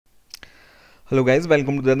Hello guys,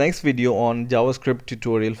 welcome to the next video on JavaScript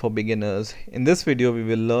tutorial for beginners. In this video we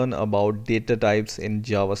will learn about data types in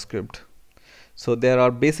JavaScript. So there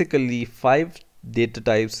are basically 5 data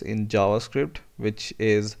types in JavaScript, which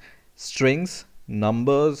is strings,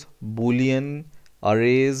 numbers, boolean,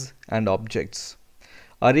 arrays and objects.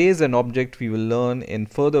 Arrays and objects we will learn in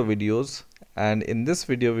further videos, and in this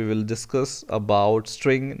video we will discuss about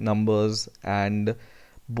string, numbers and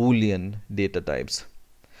boolean data types.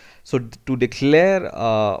 So to declare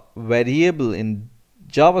a variable in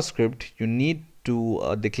JavaScript, you need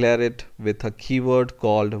to declare it with a keyword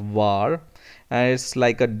called var, and it's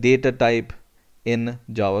like a data type in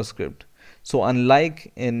JavaScript. So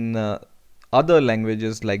unlike in other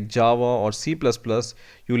languages like Java or C++,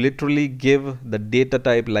 you literally give the data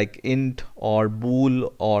type like int or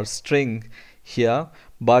bool or string here,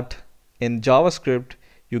 but in JavaScript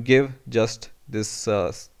you give just this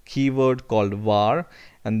keyword called var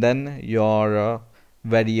and then your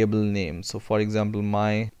variable name. So for example,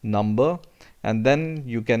 my number, and then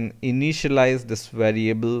you can initialize this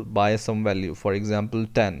variable by some value, for example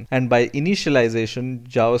 10, and by initialization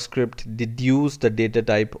JavaScript deduce the data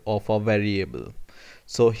type of a variable.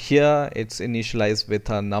 So here it's initialized with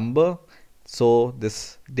a number, so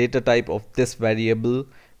this data type of this variable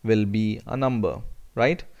will be a number,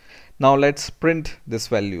 right? Now let's print this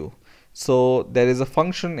value. So there is a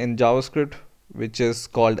function in JavaScript which is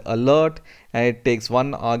called alert, and it takes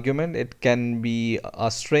one argument. It can be a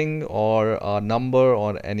string or a number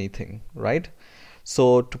or anything, right?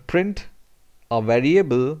 So to print a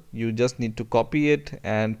variable, you just need to copy it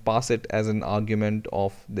and pass it as an argument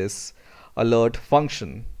of this alert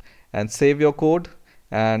function, and save your code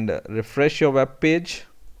and refresh your web page,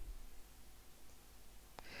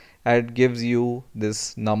 and it gives you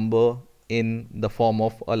this number in the form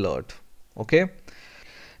of alert. Okay,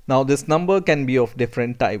 now this number can be of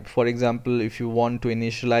different type. For example, if you want to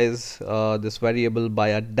initialize this variable by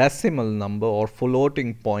a decimal number or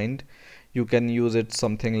floating point, you can use it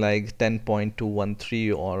something like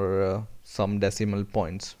 10.213 or some decimal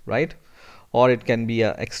points, right? Or it can be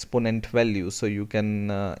a exponent value, so you can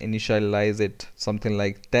initialize it something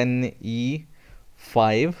like 10e5,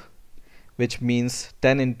 which means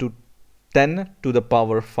 10 into 10 to the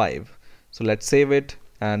power 5. So let's save it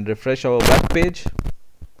and refresh our web page,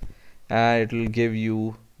 and it will give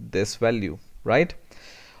you this value, right?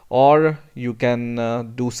 Or you can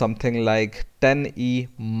do something like 10e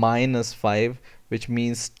minus 5, which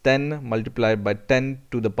means 10 multiplied by 10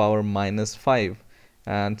 to the power minus 5,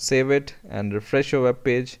 and save it and refresh your web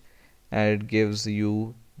page, and it gives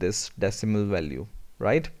you this decimal value,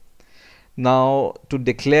 right? Now to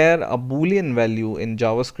declare a boolean value in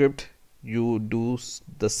JavaScript, you do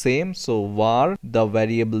the same. So var, the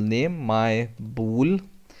variable name, my bool,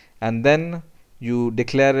 and then you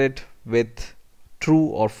declare it with true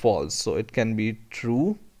or false. So it can be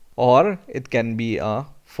true or it can be a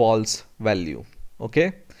false value.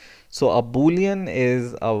 Okay, so a boolean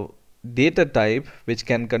is a data type which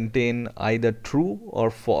can contain either true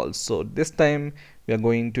or false. So this time we are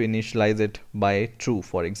going to initialize it by true,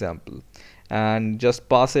 for example, and just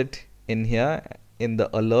pass it in here in the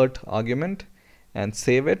alert argument, and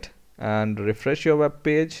save it and refresh your web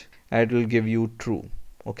page, and it will give you true.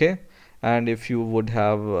 Okay, and if you would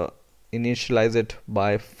have initialize it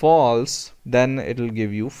by false, then it will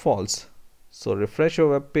give you false. So refresh your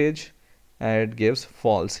web page and it gives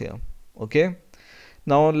false here. Okay,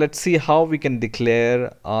 now let's see how we can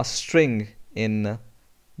declare a string in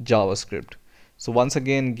JavaScript. So once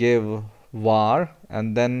again, give var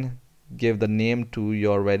and then give the name to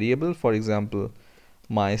your variable, for example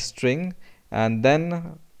my string, and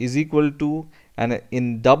then is equal to, and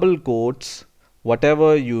in double quotes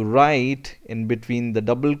whatever you write in between the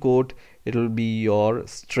double quote, it will be your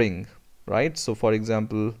string, right? So for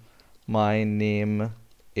example, my name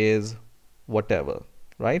is whatever,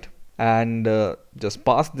 right? And just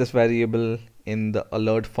pass this variable in the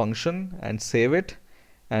alert function and save it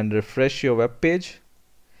and refresh your web page,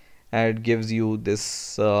 and it gives you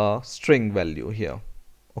this string value here.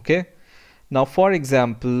 Okay, now for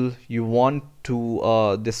example, you want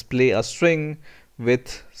to display a string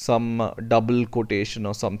with some double quotation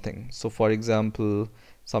or something. So for example,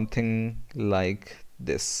 something like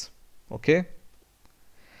this. Okay,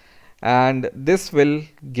 and this will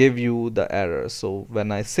give you the error. So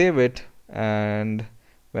when I save it and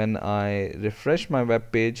when I refresh my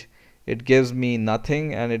web page, it gives me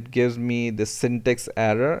nothing, and it gives me the syntax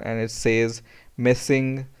error, and it says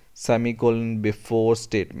missing semicolon before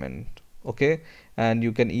statement. Okay, and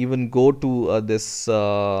you can even go to this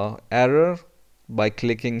error by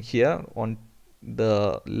clicking here on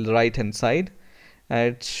the right hand side,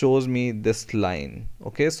 and it shows me this line.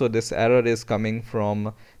 Okay, so this error is coming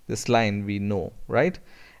from this line, we know, right?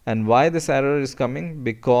 And why this error is coming?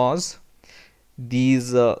 Because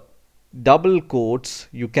these double quotes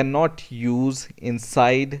you cannot use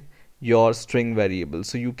inside your string variable.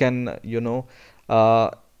 So you can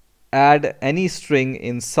add any string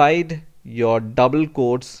inside your double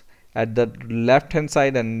quotes at the left hand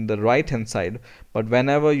side and the right hand side, but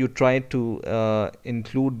whenever you try to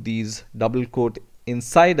include these double quote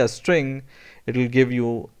inside a string, it will give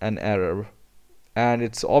you an error. And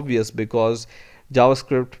it's obvious because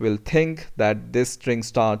JavaScript will think that this string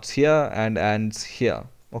starts here and ends here,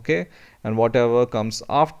 okay, and whatever comes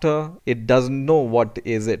after, it doesn't know what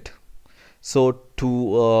is it. So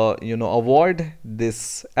to avoid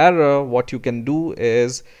this error, what you can do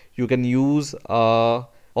is you can use a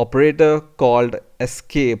operator called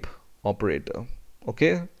escape operator,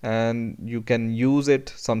 okay, and you can use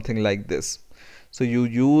it something like this. So you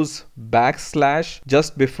use backslash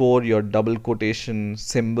just before your double quotation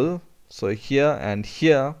symbol, so here and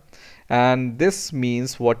here, and this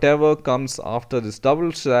means whatever comes after this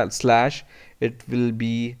double slash, it will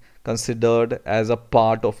be considered as a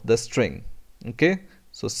part of the string. Okay,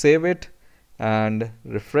 so save it and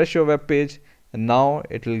refresh your web page, and now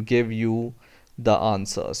it will give you the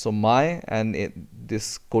answer. So my and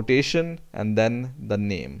this quotation and then the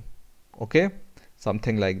name, okay,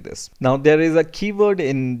 something like this. Now there is a keyword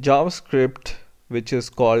in JavaScript which is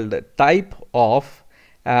called type of,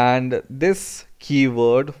 and this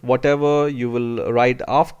keyword, whatever you will write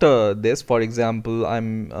after this, for example,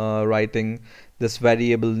 I'm writing this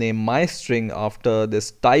variable name my string after this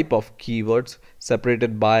type of keywords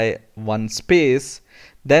separated by one space,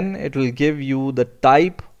 then it will give you the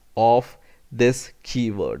type of this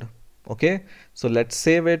keyword. Okay, so let's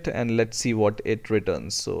save it and let's see what it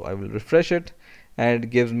returns. So I will refresh it and it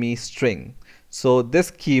gives me string. So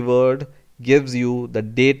this keyword gives you the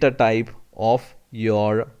data type of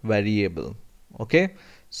your variable. Okay,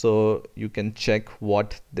 so you can check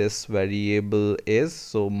what this variable is,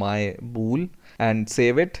 so my bool, and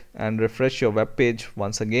save it and refresh your web page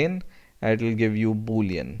once again, and it will give you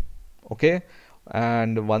boolean. Okay,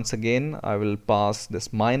 and once again I will pass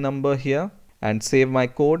this my number here and save my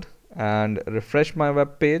code and refresh my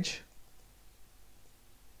web page,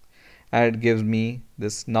 and it gives me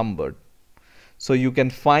this number. So you can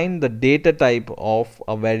find the data type of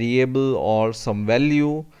a variable or some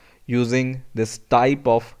value using this type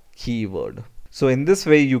of keyword. So in this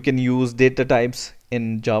way you can use data types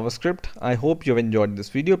in JavaScript. I hope you have enjoyed this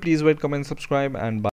video. Please rate, comment, subscribe, and bye.